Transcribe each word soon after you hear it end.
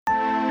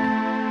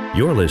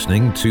You're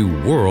listening to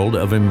World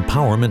of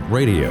Empowerment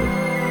Radio,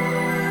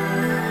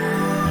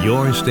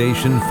 your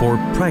station for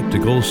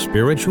practical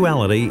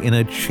spirituality in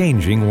a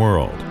changing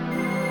world.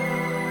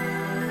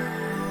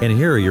 And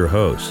here are your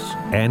hosts,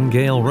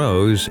 Angel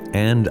Rose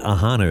and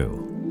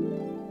Ahanu.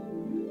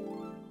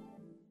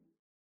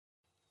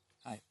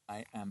 Hi,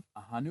 I am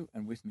Ahanu,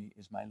 and with me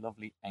is my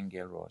lovely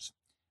Angel Rose.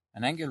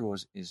 And Angel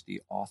Rose is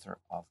the author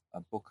of a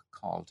book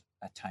called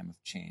A Time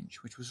of Change,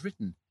 which was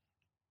written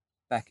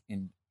back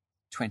in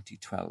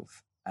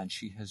 2012, and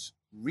she has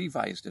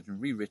revised it and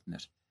rewritten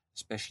it,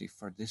 especially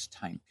for this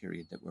time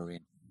period that we're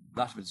in. A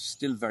lot of it is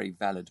still very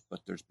valid,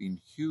 but there's been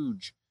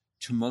huge,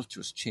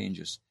 tumultuous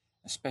changes,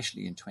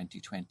 especially in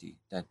 2020,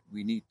 that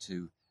we need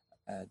to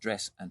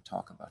address and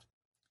talk about.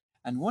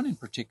 And one in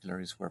particular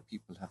is where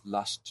people have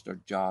lost their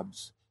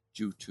jobs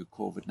due to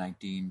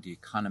COVID-19. The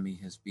economy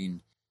has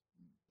been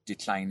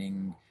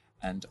declining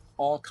and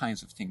all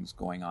kinds of things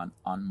going on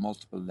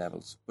multiple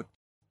levels. But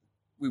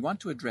we want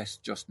to address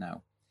just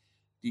now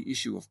the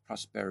issue of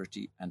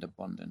prosperity and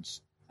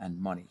abundance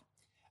and money.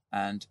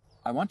 And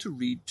I want to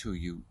read to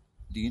you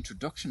the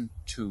introduction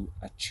to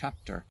a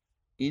chapter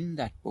in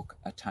that book,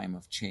 A Time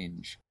of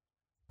Change,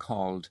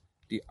 called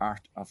The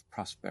Art of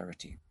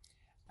Prosperity.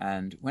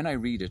 And when I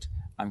read it,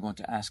 I'm going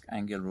to ask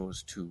Angel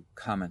Rose to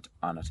comment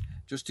on it,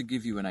 just to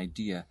give you an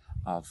idea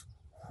of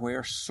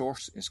where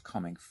source is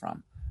coming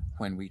from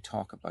when we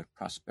talk about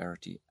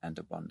prosperity and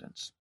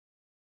abundance.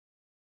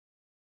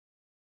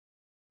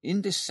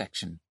 In this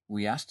section,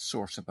 we asked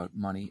Source about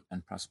money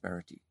and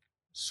prosperity.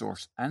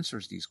 Source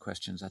answers these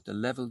questions at the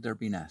level they're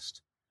being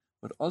asked,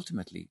 but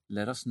ultimately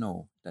let us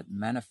know that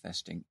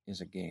manifesting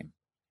is a game.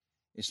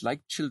 It's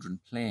like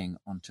children playing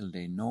until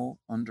they know,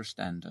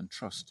 understand, and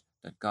trust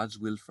that God's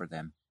will for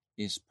them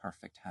is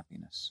perfect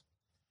happiness.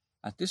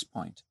 At this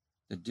point,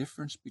 the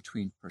difference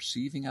between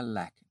perceiving a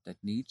lack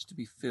that needs to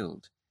be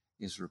filled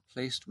is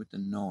replaced with the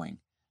knowing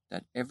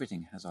that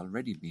everything has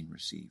already been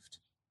received.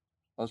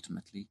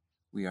 Ultimately,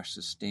 we are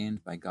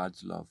sustained by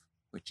God's love,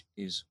 which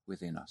is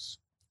within us.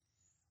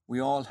 We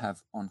all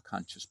have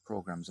unconscious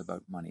programs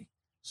about money,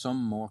 some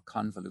more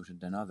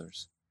convoluted than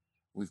others.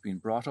 We've been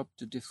brought up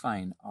to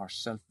define our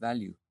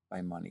self-value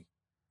by money.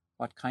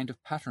 What kind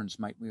of patterns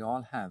might we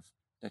all have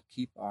that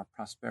keep our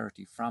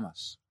prosperity from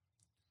us?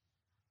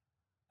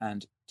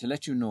 And to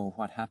let you know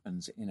what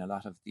happens in a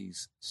lot of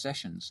these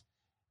sessions,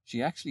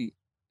 she actually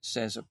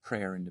says a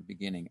prayer in the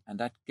beginning, and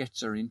that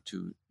gets her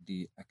into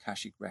the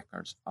Akashic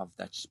records of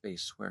that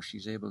space where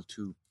she's able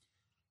to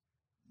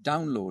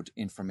download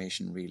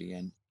information really,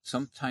 and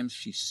sometimes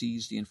she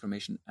sees the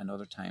information and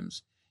other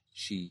times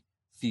she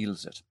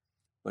feels it.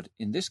 But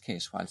in this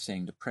case, while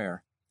saying the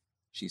prayer,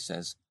 she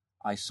says,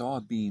 I saw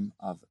a beam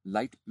of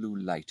light blue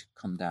light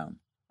come down,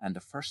 and the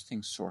first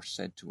thing Source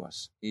said to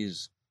us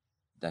is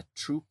that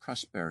true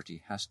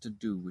prosperity has to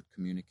do with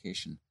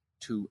communication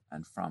to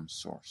and from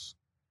Source.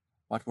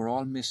 What we're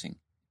all missing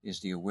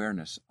is the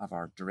awareness of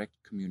our direct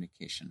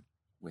communication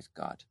with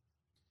God.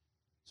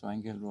 So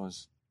Angel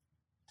Rose,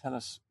 tell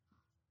us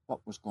what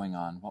was going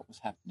on, what was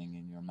happening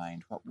in your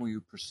mind, what were you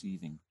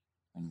perceiving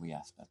when we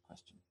asked that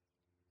question?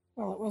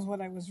 Well, it was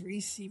what I was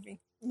receiving,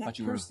 not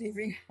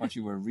perceiving. What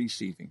you were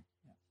receiving.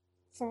 Yeah.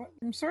 So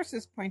from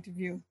Source's point of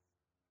view,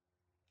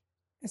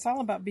 it's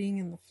all about being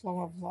in the flow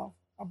of love.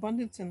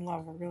 Abundance and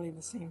love are really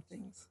the same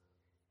things.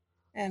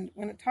 And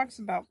when it talks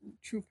about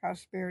true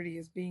prosperity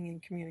as being in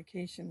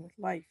communication with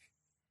life,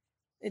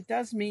 it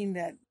does mean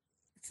that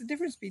it's the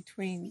difference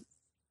between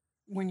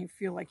when you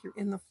feel like you're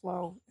in the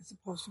flow as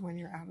opposed to when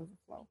you're out of the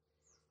flow.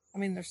 I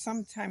mean, there's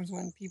some times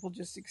when people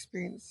just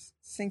experience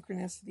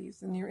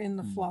synchronicities and you're in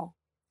the flow.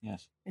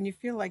 Yes. And you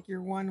feel like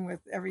you're one with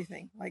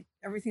everything, like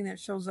everything that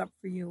shows up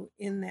for you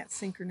in that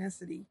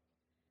synchronicity.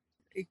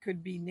 It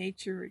could be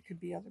nature, it could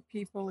be other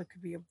people, it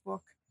could be a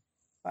book,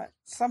 but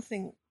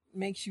something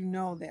makes you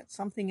know that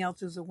something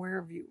else is aware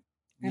of you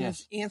and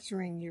is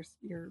answering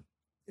your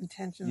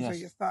intentions or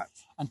your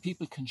thoughts. And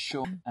people can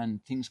show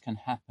and things can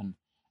happen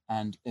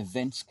and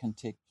events can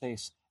take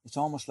place. It's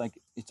almost like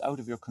it's out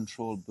of your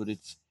control, but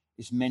it's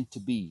meant to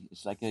be.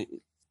 It's like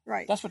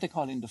right. That's what they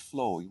call in the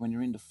flow. When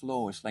you're in the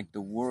flow, it's like the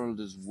world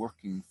is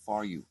working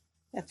for you.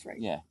 That's right.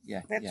 Yeah.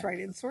 That's right.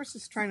 And Source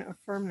is trying to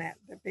affirm that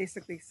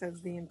basically says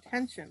the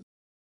intention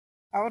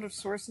out of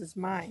Source's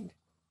mind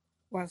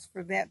was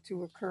for that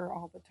to occur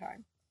all the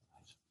time.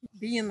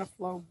 Be in the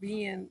flow,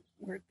 be in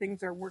where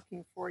things are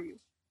working for you.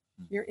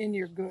 You're in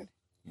your good.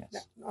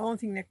 Yes. The only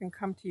thing that can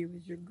come to you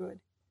is your good.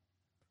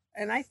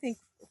 And I think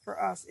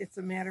for us, it's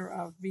a matter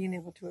of being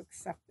able to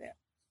accept that.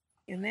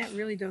 And that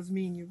really does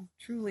mean you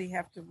truly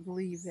have to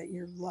believe that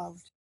you're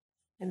loved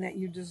and that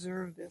you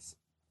deserve this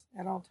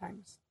at all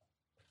times.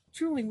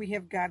 Truly, we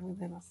have God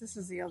within us. This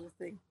is the other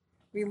thing.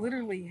 We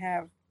literally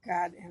have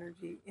God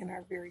energy in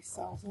our very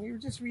selves. And we were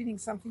just reading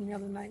something the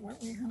other night,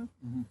 weren't we, Hannah?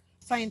 Mm-hmm.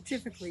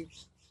 Scientifically,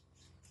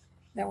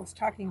 that was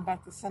talking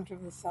about the center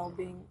of the cell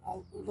being a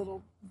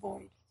little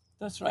void.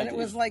 That's right. And it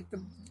was like the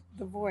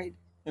void.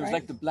 It was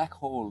like the black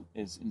hole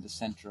is in the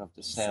center of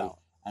the cell,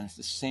 and it's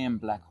the same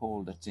black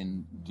hole that's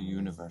in the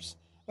universe.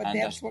 But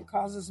that's what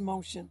causes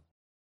motion.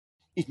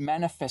 It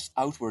manifests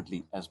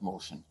outwardly as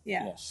motion.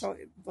 Yeah. Yes. So,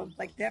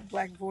 like that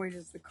black void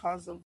is the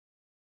cause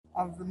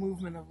of the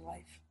movement of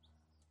life.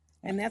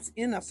 And that's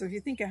in us. So if you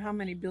think of how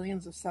many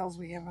billions of cells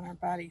we have in our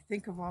body,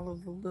 think of all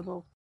of the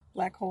little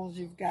black holes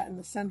you've got in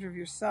the center of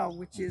your cell,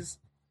 which is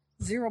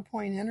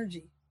 0-point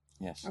energy.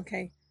 Yes.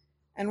 Okay.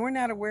 And we're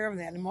not aware of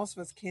that. And most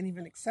of us can't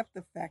even accept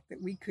the fact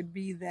that we could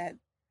be that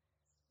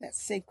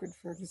sacred,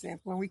 for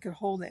example, and we could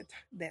hold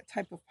that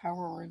type of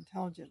power or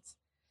intelligence.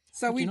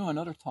 So but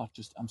another thought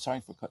I'm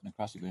sorry for cutting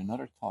across you, but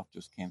another thought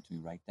just came to me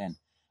right then.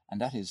 And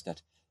that is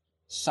that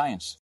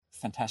science,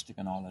 fantastic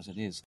and all as it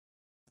is,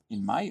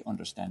 in my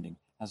understanding,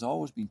 has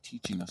always been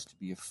teaching us to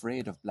be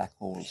afraid of black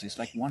holes. It's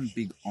like one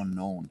big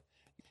unknown.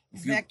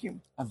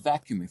 Vacuum. A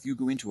vacuum. If you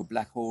go into a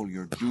black hole,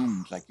 you're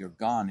doomed, like you're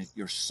gone,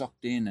 you're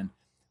sucked in. And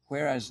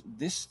whereas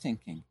this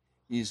thinking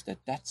is that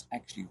that's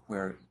actually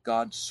where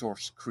God's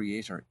source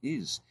creator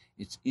is.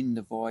 It's in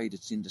the void,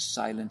 it's in the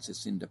silence,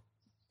 it's in the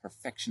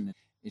perfection,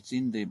 it's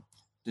in the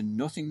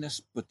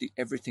nothingness, but the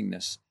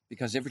everythingness,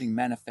 because everything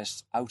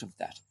manifests out of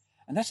that.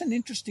 And that's an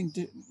interesting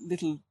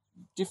little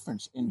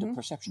difference in the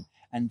perception.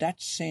 And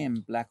that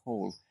same black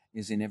hole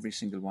is in every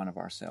single one of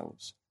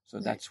ourselves. So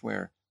that's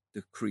where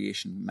the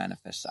creation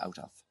manifests out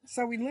of.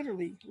 So we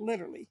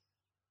literally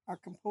are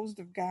composed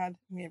of God,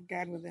 and we have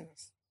God within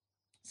us.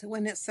 So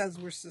when it says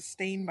we're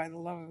sustained by the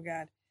love of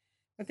God,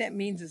 what that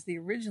means is the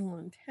original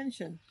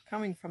intention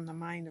coming from the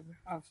mind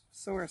of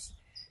Source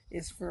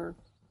is for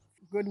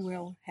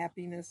goodwill,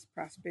 happiness,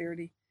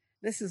 prosperity.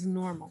 This is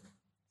normal.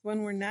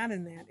 When we're not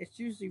in that, it's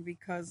usually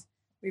because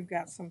we've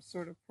got some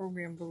sort of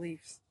program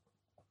beliefs,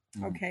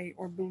 okay,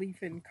 or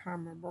belief in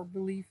karma, or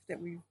belief that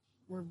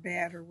we're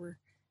bad or we're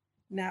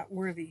not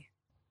worthy.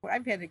 Well,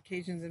 I've had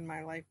occasions in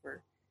my life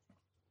where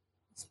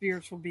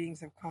spiritual beings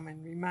have come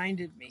and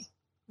reminded me,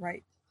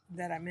 right,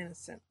 that I'm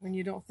innocent when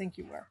you don't think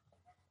you are.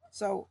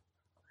 So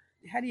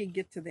how do you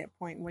get to that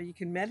point? Well, you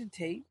can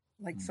meditate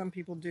like some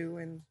people do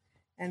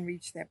and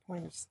reach that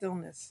point of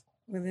stillness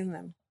within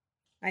them.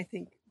 I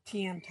think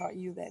TM taught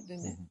you that,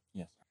 didn't it?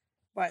 Yes.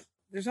 But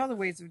there's other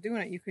ways of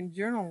doing it. You can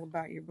journal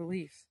about your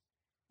beliefs,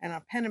 and a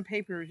pen and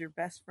paper is your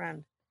best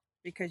friend,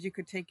 because you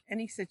could take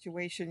any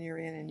situation you're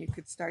in and you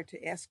could start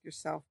to ask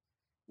yourself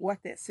what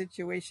that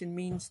situation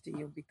means to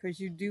you, because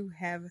you do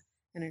have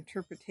an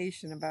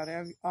interpretation about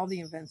all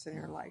the events in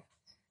your life.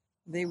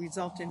 They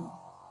result in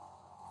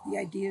the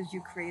ideas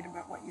you create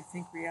about what you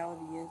think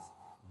reality is,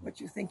 what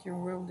you think your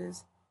world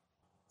is.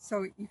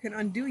 So you can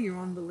undo your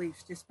own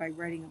beliefs just by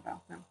writing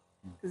about them,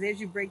 because as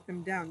you break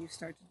them down, you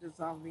start to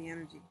dissolve the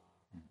energy.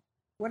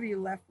 What are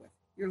you left with?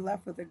 You're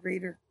left with a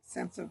greater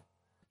sense of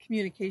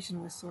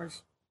communication with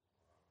Source,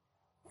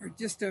 or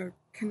just a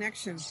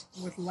connection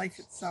with life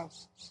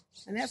itself.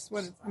 And that's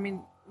what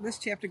this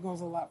chapter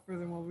goes a lot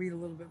further, and we'll read a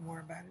little bit more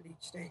about it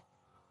each day,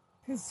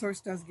 because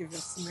Source does give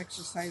us some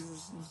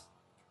exercises in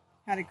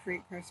how to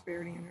create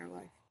prosperity in our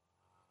life.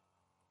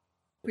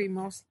 We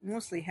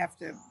mostly have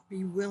to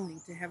be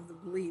willing to have the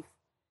belief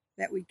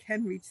that we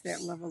can reach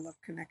that level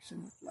of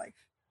connection with life.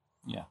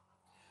 Yeah.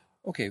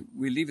 Okay,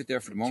 we'll leave it there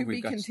for the moment.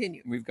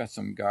 We've got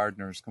some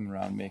gardeners coming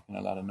around making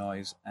a lot of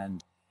noise,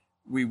 and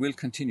we will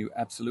continue,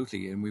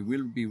 absolutely, and we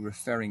will be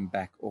referring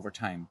back over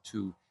time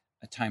to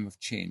A Time of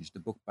Change, the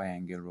book by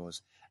Aengel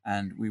Rose,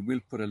 and we will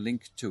put a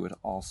link to it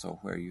also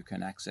where you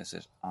can access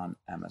it on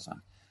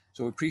Amazon.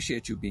 So we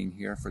appreciate you being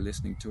here, for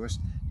listening to us.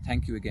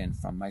 Thank you again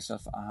from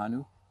myself,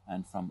 Ahanu,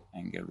 and from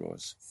Aengel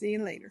Rose. See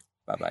you later.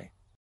 Bye-bye.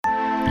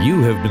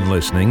 You have been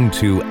listening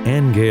to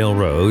Aengel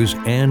Rose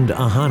and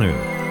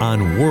Ahanu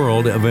on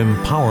World of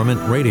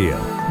Empowerment Radio,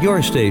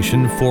 your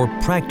station for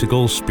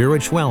practical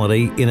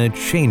spirituality in a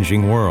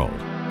changing world.